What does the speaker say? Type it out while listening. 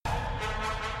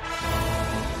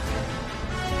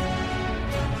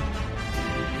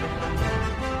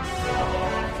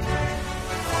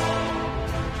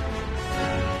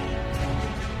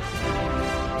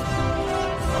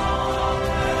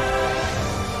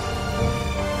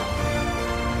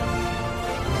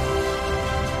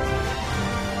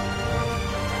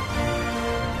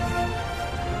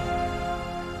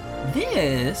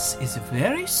This is a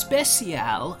very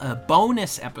special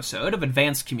bonus episode of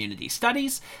Advanced Community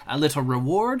Studies, a little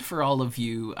reward for all of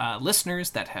you listeners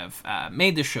that have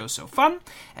made the show so fun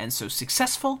and so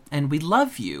successful, and we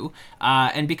love you,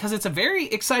 and because it's a very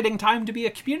exciting time to be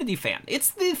a community fan. It's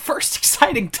the first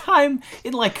exciting time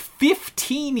in like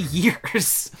 15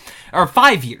 years, or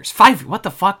 5 years. What the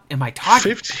fuck am I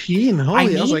talking 15? Holy, I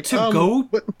need was like, to go.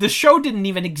 The show didn't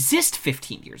even exist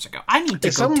 15 years ago. I need to go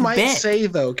to Some might bed. say,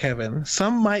 though, Kevin,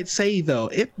 some might say, though,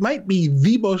 it might be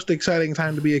the most exciting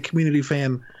time to be a community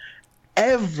fan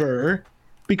ever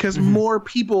because more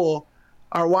people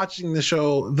are watching the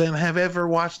show than have ever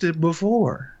watched it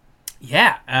before.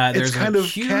 Yeah, there's It's kind a of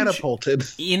huge catapulted.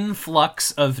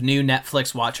 influx of new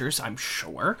Netflix watchers, I'm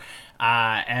sure.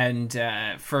 And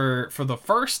for the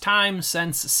first time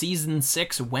since season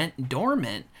 6 went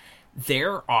dormant,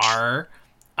 there are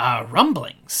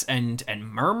rumblings and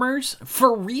murmurs,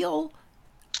 for real,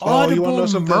 audible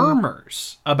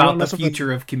murmurs about the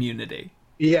future of Community.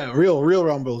 Yeah, real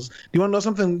rumbles. Do you want to know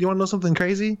something? Do you want to know something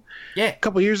crazy? Yeah. A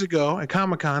couple years ago at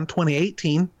Comic-Con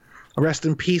 2018, rest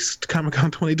in peace to Comic-Con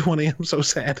 2020. I'm so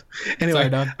sad. Anyway,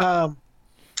 Sorry,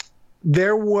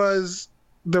 there was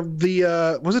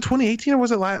the was it 2018 or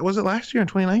was it last year in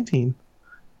 2019?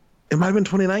 It might have been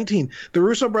 2019. The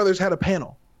Russo brothers had a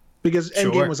panel because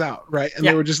Endgame was out, right? And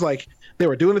they were just like, they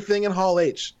were doing a thing in Hall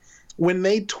H. When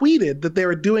they tweeted that they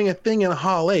were doing a thing in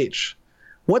Hall H,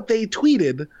 what they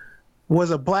tweeted was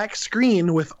a black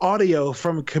screen with audio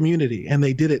from Community, and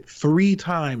they did it 3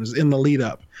 times in the lead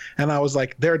up. And I was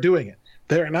like, they're doing it.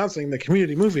 They're announcing the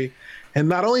Community movie. And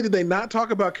not only did they not talk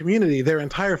about Community, their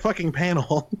entire fucking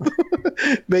panel,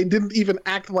 they didn't even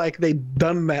act like they'd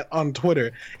done that on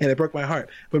Twitter, and it broke my heart.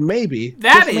 But maybe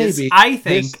that is, maybe, I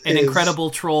think, an incredible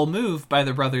troll move by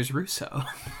the brothers Russo.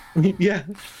 Yeah.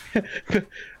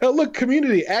 Oh, look,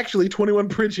 Community, actually 21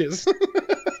 Bridges.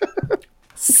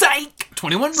 Psych!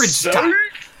 21 Bridges time.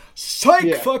 Psych,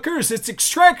 fuckers, it's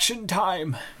extraction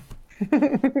time.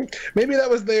 Maybe that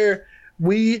was their,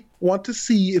 we want to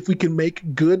see if we can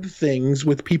make good things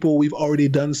with people we've already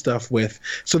done stuff with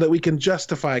so that we can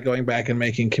justify going back and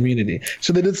making Community.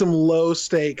 So they did some low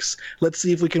stakes. Let's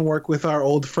see if we can work with our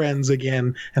old friends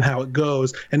again and how it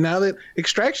goes. And now that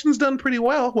Extraction's done pretty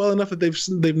well enough that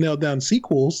they've nailed down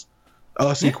sequel,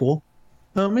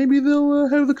 maybe they'll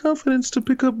have the confidence to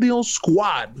pick up the old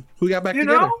squad who got back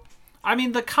together. I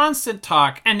mean, the constant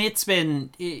talk, and it's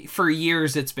been, for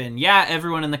years, it's been,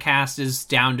 everyone in the cast is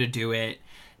down to do it.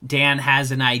 Dan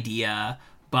has an idea,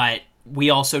 but we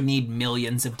also need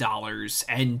millions of dollars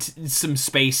and some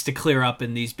space to clear up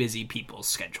in these busy people's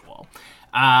schedule.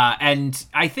 And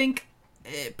I think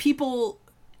people,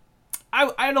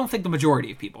 I don't think the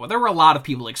majority of people, there were a lot of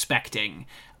people expecting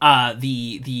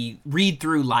the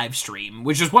read-through live stream,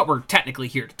 which is what we're technically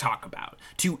here to talk about,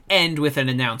 to end with an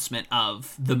announcement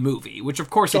of the movie, which of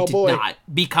course it did not,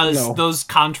 because those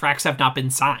contracts have not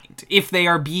been signed. If they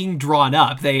are being drawn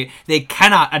up, they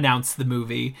cannot announce the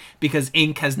movie because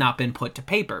ink has not been put to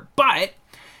paper. But,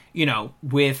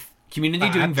 with Community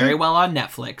doing very well on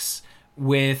Netflix,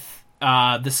 with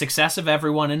the success of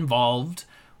everyone involved,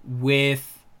 with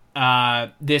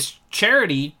this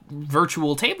charity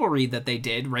virtual table read that they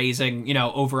did, raising,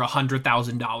 over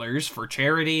 $100,000 for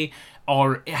charity,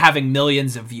 or having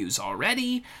millions of views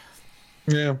already.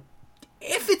 Yeah.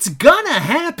 If it's gonna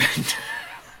happen,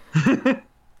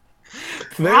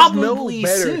 there's no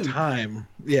better time.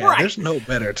 Yeah, right. There's no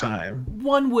better time.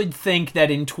 One would think that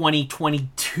in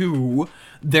 2022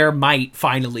 there might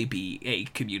finally be a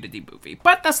Community movie,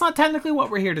 but that's not technically what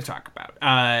we're here to talk about.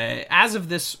 As of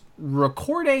this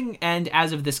recording and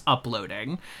as of this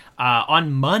uploading,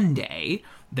 on Monday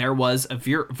there was a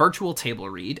virtual table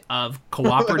read of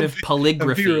Cooperative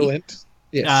Polygraphy. Virulent.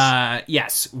 Yes.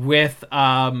 Yes, with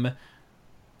all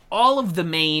of the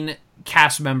main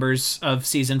cast members of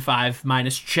season 5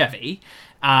 minus Chevy,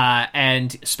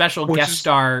 and special guest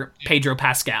star Pedro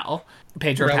Pascal.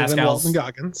 Pascal's Walton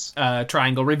Goggins.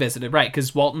 Triangle Revisited, right?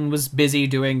 Because Walton was busy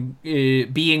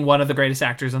being one of the greatest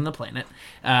actors on the planet.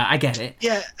 I get it.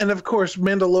 Yeah, and of course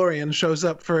Mandalorian shows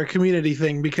up for a Community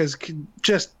thing because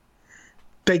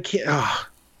they can't.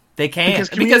 They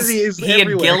can't because he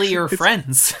everywhere. And Gilly are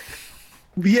friends.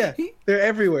 Yeah, they're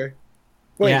everywhere.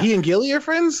 Wait, he and Gilly are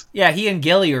friends? Yeah, he and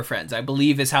Gilly are friends, I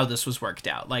believe is how this was worked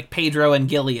out. Like, Pedro and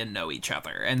Gillian know each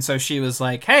other. And so she was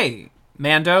like, hey,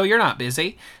 Mando, you're not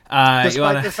busy.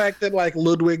 Despite the fact that,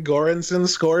 Ludwig Göransson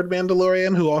scored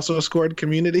Mandalorian, who also scored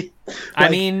Community. I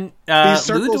mean, these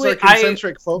circles are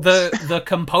concentric, folks. The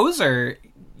composer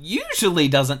usually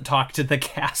doesn't talk to the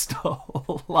cast a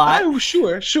whole lot. Oh,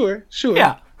 sure.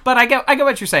 Yeah. But I get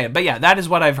what you're saying. But yeah, that is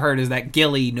what I've heard, is that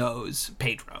Gilly knows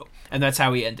Pedro, and that's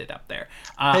how he ended up there.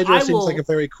 Pedro seems like a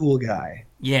very cool guy.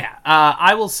 Yeah,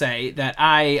 I will say that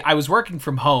I was working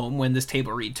from home when this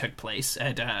table read took place.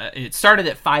 It started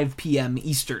at 5 p.m.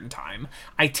 Eastern time.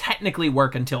 I technically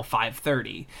work until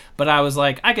 5:30, but I was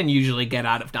like, I can usually get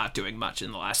out of not doing much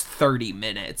in the last 30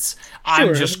 minutes. Sure,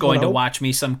 I'm just going to watch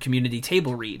me some community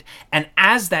table read. And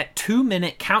as that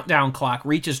 2-minute countdown clock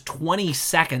reaches 20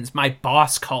 seconds, my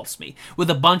boss calls me with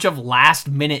a bunch of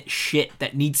last-minute shit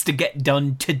that needs to get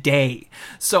done today.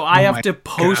 So I have to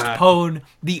postpone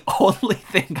the only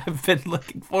thing I've been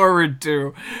looking forward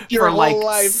to for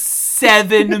like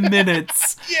 7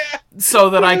 minutes so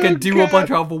that I could do a bunch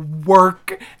of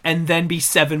work and then be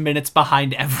 7 minutes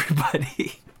behind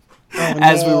everybody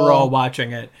as we were all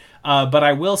watching it. But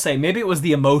I will say, maybe it was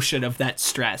the emotion of that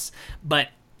stress, but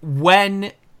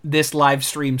when this live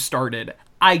stream started,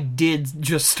 I did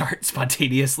just start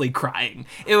spontaneously crying.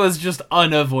 It was just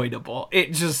unavoidable.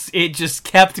 It just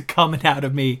kept coming out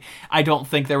of me. I don't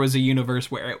think there was a universe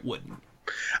where it wouldn't.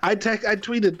 I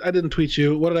tweeted. I didn't tweet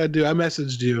you. What did I do? I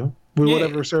messaged you with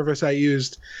whatever service I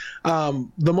used.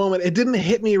 The moment it didn't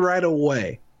hit me right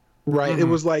away. Right, It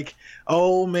was like,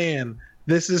 oh man,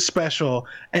 this is special.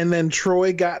 And then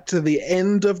Troy got to the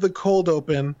end of the cold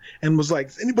open and was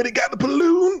like, anybody got the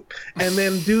balloon? And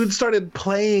then dude started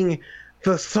playing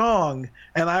the song,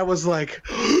 and I was like,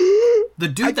 the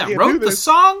dude that wrote the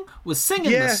song was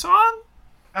singing the song?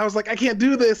 I was like, I can't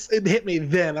do this. It hit me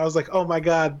then. I was like, oh my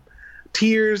God.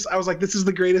 Tears. I was like, this is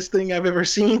the greatest thing I've ever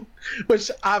seen,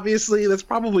 which obviously that's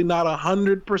probably not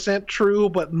 100% true,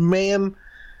 but man,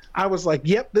 I was like,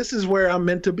 yep, this is where I'm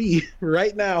meant to be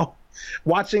right now,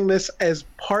 watching this as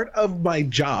part of my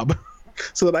job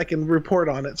so that I can report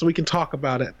on it, so we can talk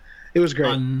about it. It was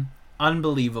great.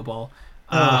 Unbelievable.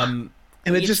 And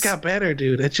it just got better,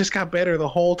 dude. It just got better the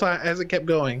whole time as it kept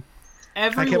going.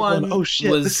 Everyone going, oh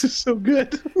shit, this is so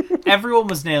good. Everyone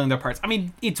was nailing their parts. I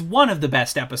mean, it's one of the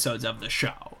best episodes of the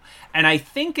show. And I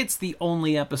think it's the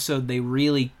only episode they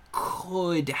really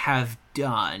could have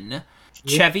done. Yep.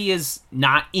 Chevy is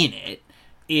not in it.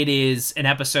 It is an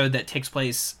episode that takes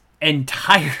place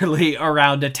entirely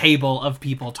around a table of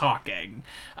people talking.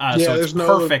 So it's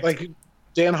perfect. Like,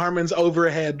 Dan Harmon's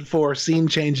overhead for scene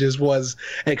changes was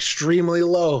extremely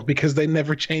low because they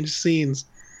never changed scenes.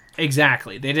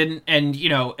 Exactly. They didn't, and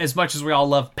as much as we all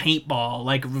love paintball,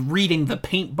 like reading the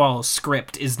paintball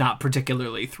script is not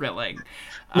particularly thrilling.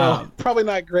 No, probably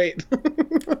not great.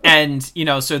 And,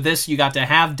 so this, you got to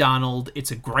have Donald.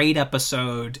 It's a great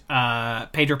episode.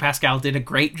 Pedro Pascal did a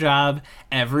great job.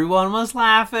 Everyone was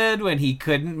laughing when he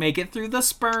couldn't make it through the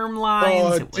sperm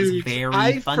lines. It was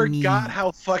very funny. I forgot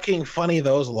how fucking funny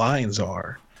those lines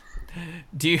are.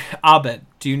 Abed,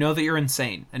 do you know that you're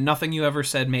insane and nothing you ever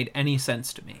said made any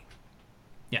sense to me?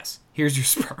 Yes. Here's your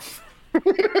sperm.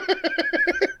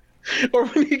 Or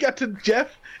when he got to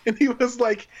Jeff and he was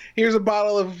like, here's a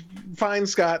bottle of fine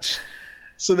scotch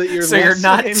so that you're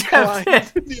not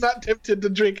tempted. You're not tempted to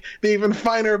drink the even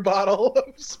finer bottle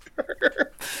of sperm.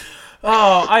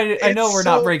 Oh, I know we're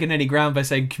not breaking any ground by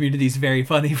saying Community's very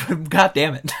funny, but god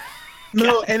damn it.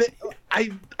 No, and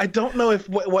I don't know if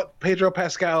what Pedro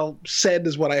Pascal said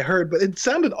is what I heard, but it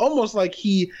sounded almost like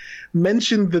he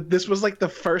mentioned that this was like the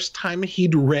first time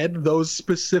he'd read those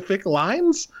specific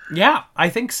lines. Yeah, I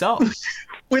think so.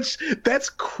 Which, that's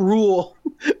cruel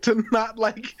to not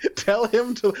like tell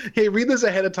him to, hey, read this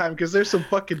ahead of time because there's some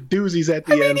fucking doozies at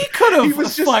the end. He could have. He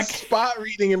was just spot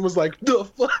reading and was like, the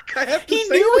fuck, I have to say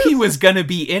knew this? He was gonna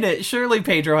be in it. Surely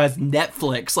Pedro has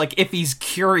Netflix. Like, if he's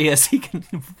curious, he can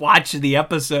watch the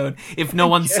episode if no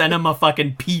one sent him a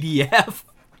fucking PDF.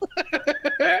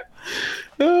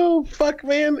 Oh, fuck,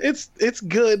 man. It's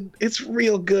good. It's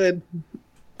real good.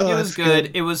 It was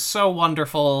good. It was so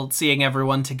wonderful seeing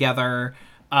everyone together.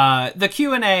 The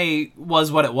Q&A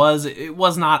was what it was. It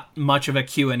was not much of a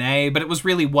Q&A, but it was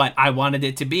really what I wanted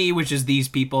it to be, which is these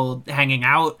people hanging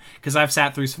out, because I've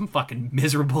sat through some fucking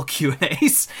miserable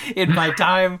Q&As in my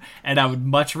time, and I would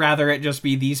much rather it just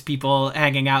be these people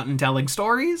hanging out and telling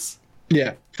stories.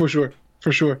 Yeah, for sure.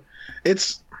 For sure.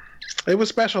 It was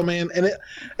special, man, and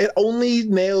it only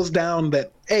nails down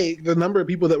that, A, the number of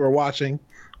people that were watching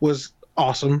was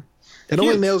awesome. It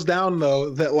only nails down,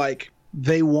 though, that, like,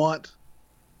 they want...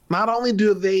 Not only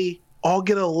do they all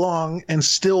get along and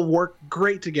still work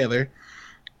great together,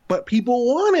 but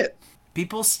people want it.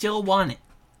 People still want it.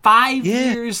 5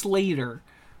 years later,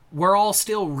 we're all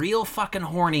still real fucking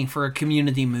horny for a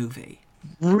Community movie.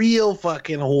 Real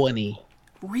fucking horny.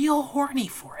 Real horny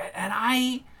for it. And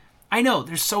I know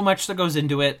there's so much that goes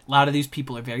into it. A lot of these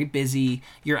people are very busy.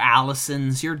 Your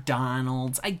Allisons, your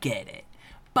Donalds. I get it.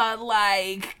 But,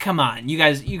 like, come on. You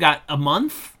guys, you got a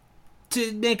month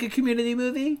to make a Community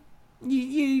movie?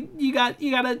 You got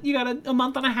a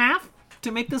month and a half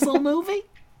to make this little movie?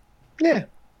 Yeah.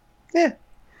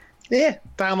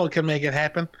 Donald can make it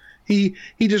happen. He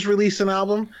just released an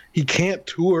album. He can't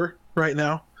tour right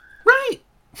now. Right.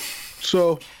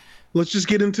 So let's just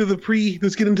get into the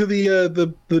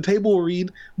table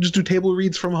read. Just do table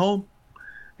reads from home,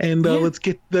 and let's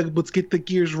get the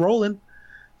gears rolling,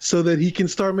 so that he can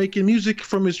start making music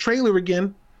from his trailer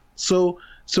again. So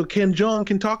Ken Jeong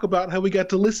can talk about how we got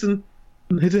to listen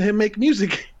to him make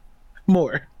music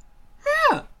more.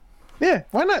 Yeah.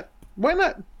 Why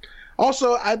not?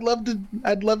 Also, I'd love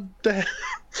to.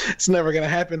 It's never gonna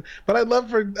happen, but I'd love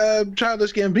for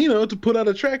Childish Gambino to put out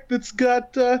a track that's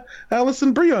got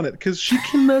Alison Brie on it, because she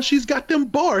can. She's got them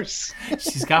bars.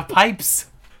 She's got pipes.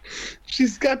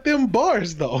 She's got them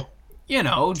bars, though. You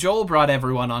know, Joel brought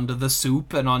everyone onto The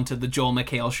Soup and onto the Joel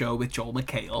McHale show with Joel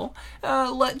McHale.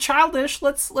 Childish,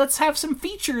 let's have some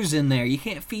features in there. You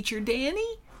can't feature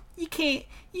Danny. You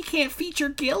can't feature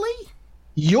Gilly.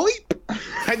 Yoip!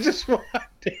 I just want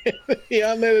to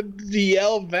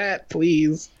yell that,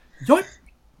 please. Yoip!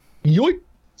 Yoip!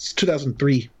 It's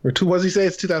 2003. Or what does he say?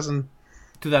 It's 2000.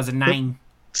 2009.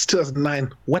 It's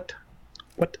 2009. What?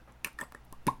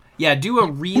 Yeah, do a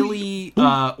really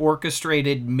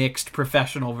orchestrated, mixed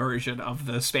professional version of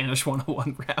the Spanish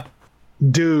 101 rap.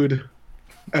 Dude.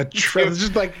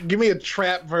 Just like, give me a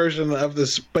trap version of the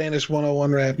Spanish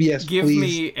 101 rap. Yes, give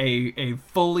please. Me a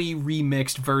fully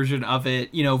remixed version of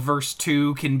it. You know, verse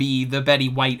 2 can be the Betty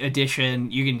White edition.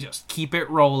 You can just keep it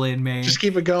rolling, man. Just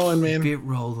keep it going, man. Keep it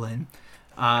rolling.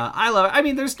 I love it. I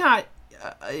mean, there's not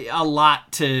a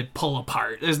lot to pull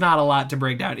apart. There's not a lot to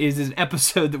break down. It is an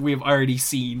episode that we've already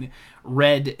seen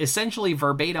read essentially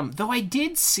verbatim. Though I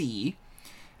did see...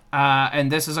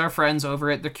 and this is our friends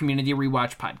over at the Community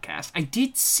Rewatch podcast. I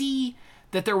did see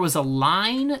that there was a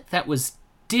line that was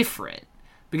different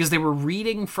because they were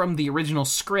reading from the original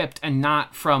script and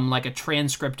not from like a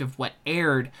transcript of what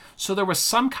aired. So there was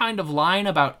some kind of line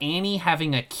about Annie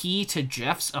having a key to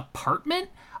Jeff's apartment.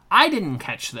 I didn't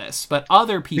catch this, but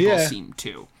other people seem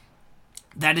to.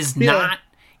 That is not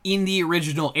in the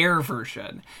original air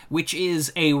version, which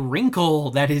is a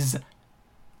wrinkle that is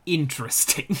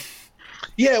interesting.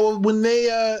 Yeah, well, when they,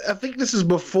 I think this is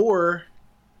before.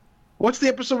 What's the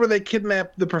episode where they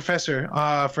kidnap the professor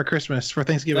for Christmas, for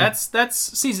Thanksgiving? That's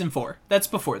season 4. That's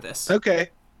before this. Okay,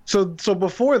 so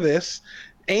before this,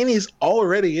 Annie's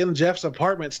already in Jeff's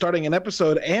apartment starting an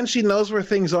episode, and she knows where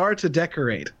things are to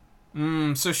decorate.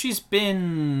 So she's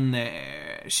been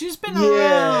there. She's been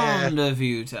around a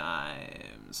few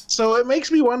times. So it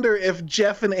makes me wonder if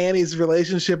Jeff and Annie's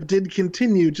relationship did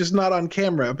continue, just not on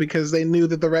camera, because they knew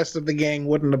that the rest of the gang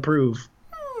wouldn't approve.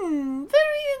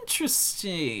 Very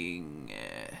interesting.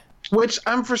 Which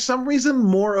I'm for some reason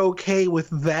more okay with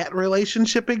that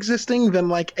relationship existing than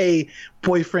like a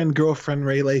boyfriend-girlfriend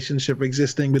relationship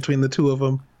existing between the two of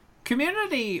them.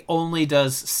 Community only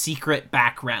does secret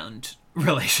background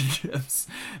relationships.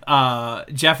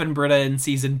 Jeff and Britta in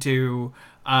season 2,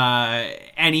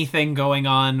 anything going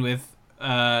on with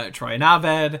Troy and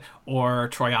Abed, or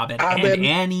Troy, Abed and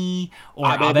Annie, or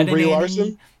Abed and Annie.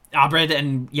 Larson. Abed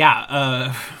and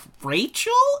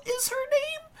Rachel is her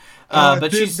name.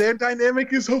 But their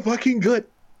dynamic is so fucking good.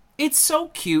 It's so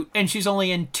cute, and she's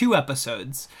only in 2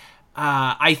 episodes.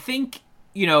 I think,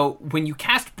 you know, when you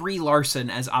cast Brie Larson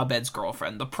as Abed's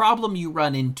girlfriend, the problem you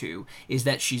run into is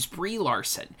that she's Brie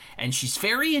Larson, and she's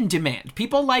very in demand.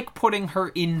 People like putting her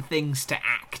in things to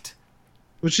act.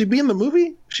 Would she be in the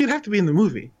movie? She'd have to be in the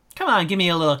movie. Come on, give me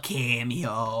a little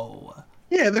cameo.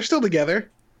 Yeah, they're still together.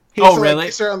 Really?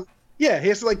 He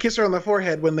has to kiss her on the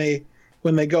forehead when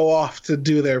they go off to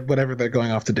do whatever they're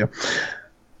going off to do.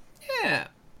 Yeah.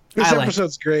 This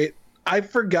episode's great. I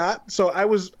forgot, so I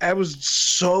was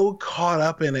so caught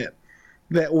up in it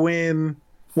that when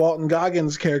Walton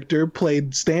Goggins' character,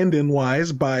 played stand-in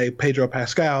wise by Pedro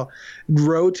Pascal,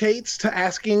 rotates to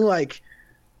asking like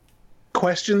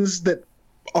questions that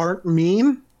aren't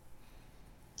mean,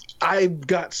 I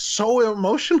got so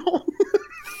emotional.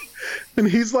 And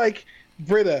he's like,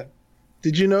 Britta,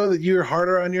 did you know that you're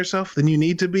harder on yourself than you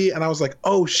need to be? And I was like,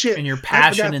 oh shit. And your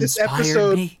passion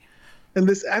inspired me. And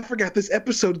I forgot this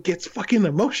episode gets fucking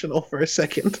emotional for a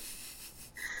second.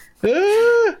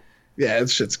 Yeah,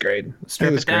 this shit's great.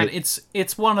 Strip it down. Great.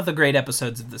 It's one of the great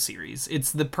episodes of the series.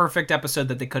 It's the perfect episode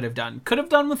that they could have done. Could have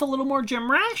done with a little more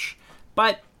Jim Rash,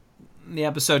 but the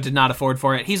episode did not afford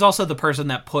for it. He's also the person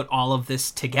that put all of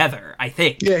this together, I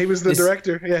think. Yeah, he was the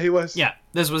director. Yeah, he was. Yeah,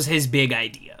 this was his big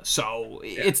idea. So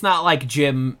it's not like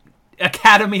Jim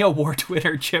Academy Award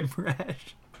winner Jim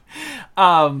Rash.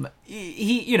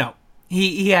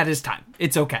 He had his time.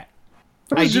 It's okay.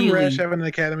 What does Jim Rash have an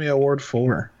Academy Award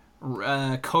for?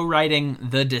 Co-writing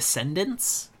The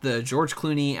Descendants, the George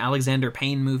Clooney, Alexander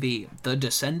Payne movie, The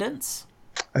Descendants.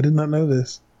 I did not know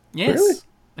this. Yes. Really?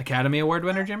 Academy Award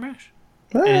winner Jim Rash.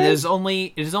 What? And it is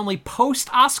only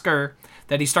post-Oscar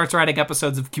that he starts writing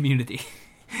episodes of Community.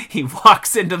 He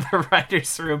walks into the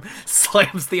writer's room,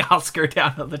 slams the Oscar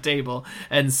down on the table,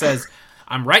 and says,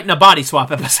 I'm writing a body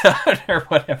swap episode, or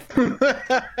whatever.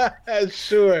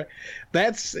 Sure.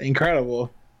 That's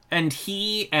incredible. And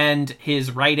he and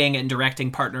his writing and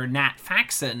directing partner, Nat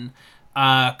Faxon,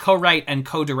 co-write and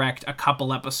co-direct a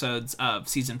couple episodes of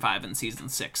Season 5 and Season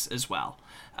 6 as well.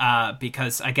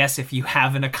 Because I guess if you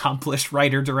have an accomplished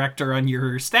writer-director on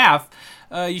your staff,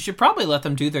 you should probably let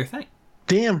them do their thing.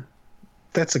 Damn.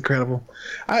 That's incredible.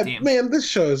 Man, this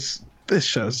show's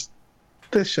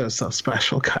so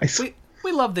special, guys.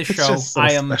 We love this show. So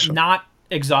I am special. not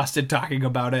exhausted talking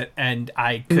about it, and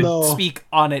I could speak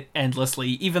on it endlessly,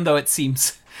 even though it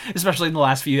seems, especially in the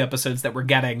last few episodes, that we're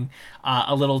getting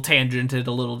a little tangented,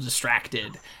 a little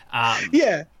distracted.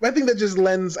 Yeah, I think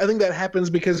that happens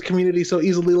because Community so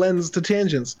easily lends to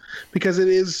tangents, because it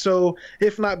is so,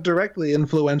 if not directly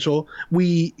influential,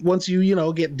 once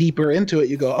you get deeper into it,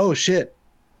 you go, oh shit,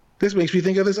 this makes me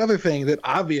think of this other thing that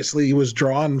obviously was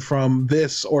drawn from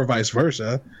this, or vice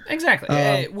versa.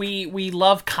 Exactly. We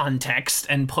love context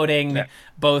and putting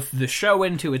both the show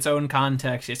into its own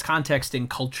context, its context in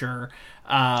culture,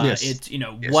 it's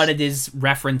what it is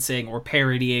referencing or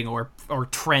parodying or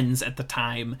trends at the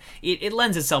time. It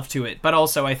lends itself to it. But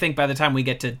also, I think by the time we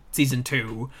get to Season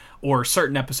 2 or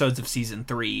certain episodes of Season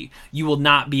 3, you will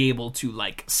not be able to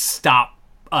stop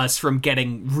us from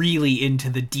getting really into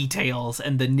the details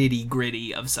and the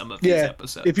nitty-gritty of some of these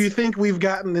episodes. If you think we've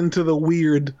gotten into the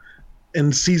weird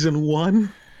in Season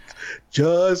 1,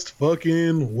 just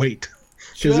fucking wait,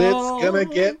 because it's gonna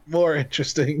get more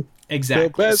interesting. Exactly.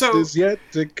 The best is yet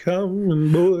to come,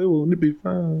 and boy, won't it be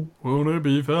fun. Won't it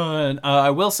be fun?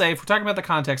 I will say, if we're talking about the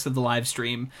context of the live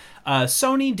stream,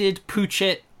 Sony did pooch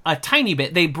it a tiny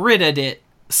bit. They Brittaed it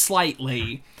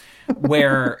slightly,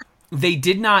 where they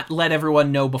did not let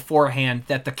everyone know beforehand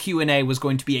that the Q&A was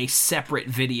going to be a separate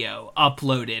video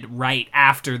uploaded right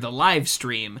after the live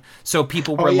stream. So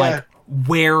people were like,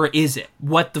 where is it?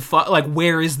 What the fuck?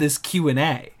 Where is this Q&A?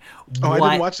 I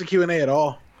didn't watch the Q&A at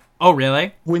all. Oh,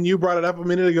 really? When you brought it up a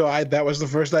minute ago, that was the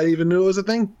first I even knew it was a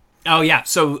thing. Oh, yeah.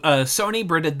 So Sony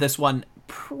Brittaed this one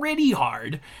pretty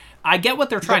hard. I get what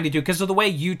they're trying to do because of the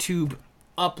way YouTube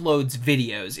uploads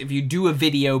videos. If you do a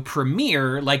video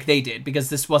premiere like they did, because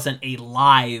this wasn't a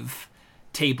live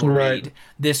table read,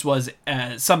 this was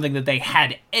something that they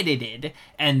had edited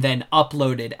and then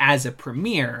uploaded as a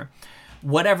premiere.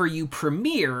 Whatever you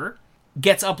premiere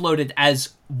gets uploaded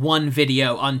as one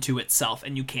video unto itself,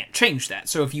 and you can't change that.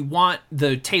 So if you want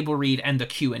the table read and the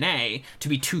Q&A to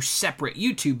be two separate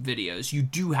YouTube videos, you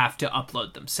do have to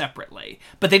upload them separately.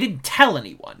 But they didn't tell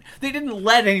anyone. They didn't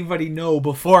let anybody know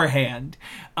beforehand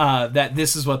that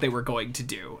this is what they were going to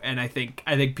do. And I think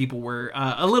people were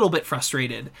a little bit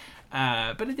frustrated.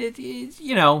 But it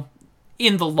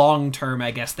in the long term,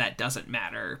 I guess that doesn't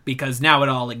matter, because now it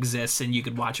all exists and you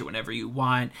can watch it whenever you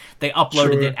want. They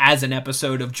uploaded it as an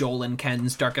episode of Joel and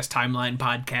Ken's Darkest Timeline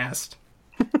podcast.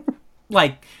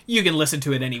 You can listen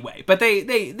to it anyway. But they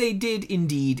did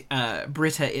indeed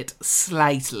Britta it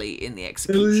slightly in the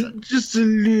execution. Just a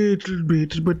little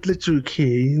bit, but that's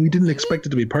okay. We didn't expect it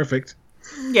to be perfect.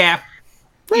 Yeah.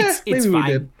 It's maybe fine.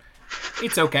 we did.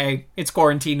 It's okay. It's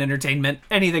quarantine entertainment.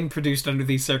 Anything produced under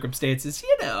these circumstances,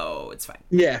 it's fine.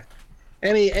 Yeah.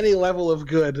 Any level of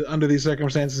good under these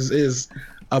circumstances is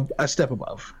a step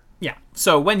above. Yeah.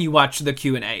 So when you watch the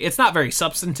Q&A, it's not very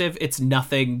substantive. It's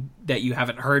nothing that you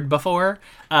haven't heard before.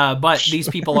 But these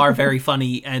people are very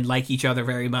funny and like each other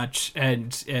very much.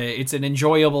 And it's an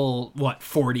enjoyable,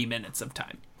 40 minutes of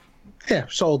time. Yeah,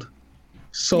 sold.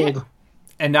 Yeah.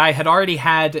 And I had already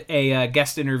had a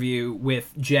guest interview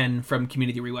with Jen from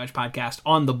Community Rewatch Podcast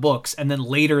on the books, and then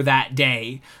later that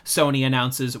day, Sony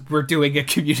announces we're doing a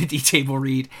community table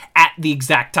read at the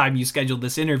exact time you scheduled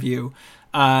this interview.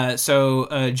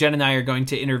 So Jen and I are going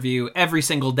to interview every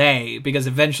single day, because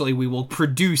eventually we will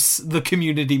produce the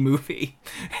Community movie.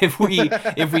 If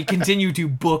we continue to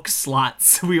book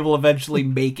slots, we will eventually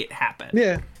make it happen.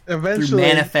 Yeah, eventually through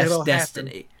manifest destiny.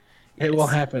 Happen. It will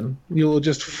happen. You will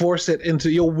just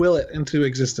you'll will it into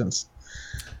existence.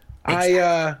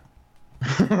 Exactly.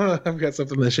 I've got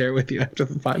something to share with you after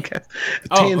the podcast.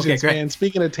 Tangents, okay, man.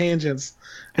 Speaking of tangents,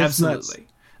 absolutely.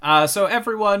 Nuts. So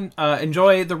everyone,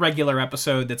 enjoy the regular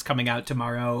episode that's coming out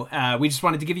tomorrow. We just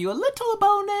wanted to give you a little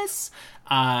bonus,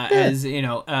 as you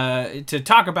know, to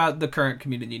talk about the current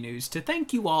community news, to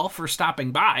thank you all for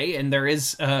stopping by, and there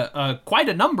is quite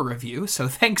a number of you, so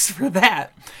thanks for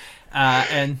that.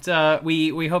 And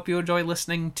we hope you enjoy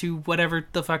listening to whatever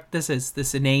the fuck this is,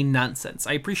 this inane nonsense.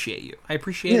 I appreciate you. I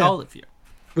appreciate all of you.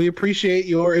 We appreciate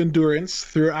your endurance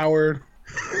through our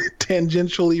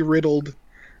tangentially riddled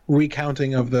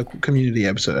recounting of the community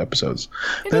episodes.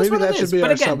 Maybe that should be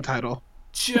our subtitle.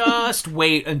 Just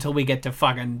wait until we get to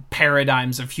fucking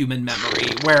Paradigms of Human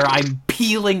Memory, where I'm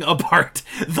peeling apart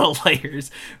the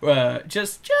layers.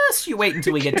 Just you wait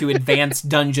until we get to Advanced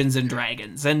Dungeons and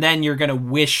Dragons, and then you're gonna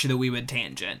wish that we would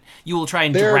tangent. You will try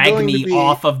and drag me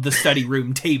off of the study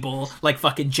room table like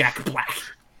fucking Jack Black.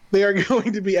 There are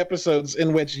going to be episodes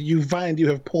in which you find you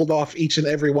have pulled off each and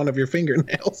every one of your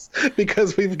fingernails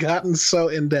because we've gotten so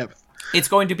in-depth. It's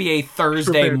going to be a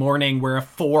Thursday morning where a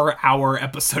 4-hour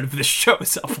episode of this show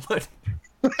is uploaded.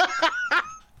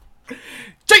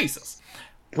 Jesus!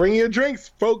 Bring your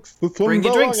drinks, folks. Bring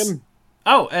your drinks.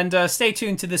 Oh, and stay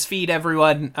tuned to this feed,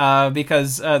 everyone,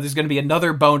 because there's going to be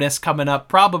another bonus coming up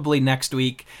probably next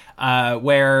week,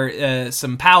 where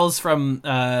some pals from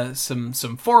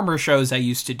some former shows I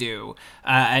used to do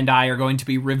and I are going to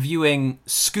be reviewing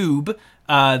Scoob,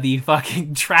 the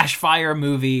fucking Trash Fire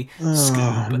movie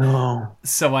Scoob. No.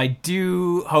 So I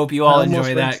do hope you all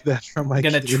enjoy that. I'm going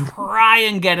to try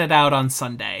and get it out on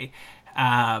Sunday,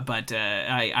 but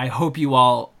I hope you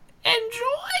all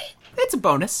enjoy. It's a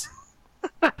bonus.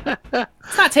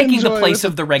 It's not taking the place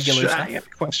of the regular stuff.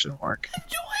 Question mark.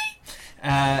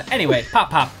 Enjoy. Anyway,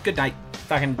 pop. Good night.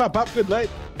 Fucking pop. Good night.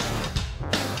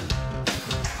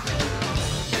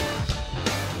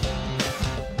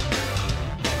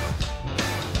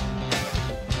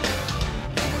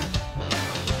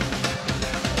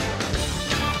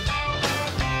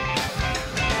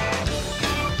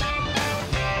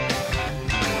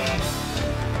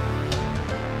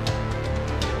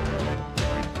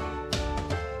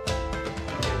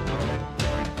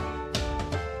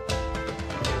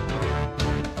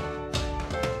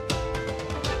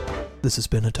 This has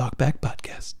been a Talkback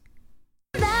Podcast.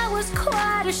 That was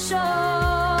quite a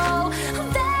show.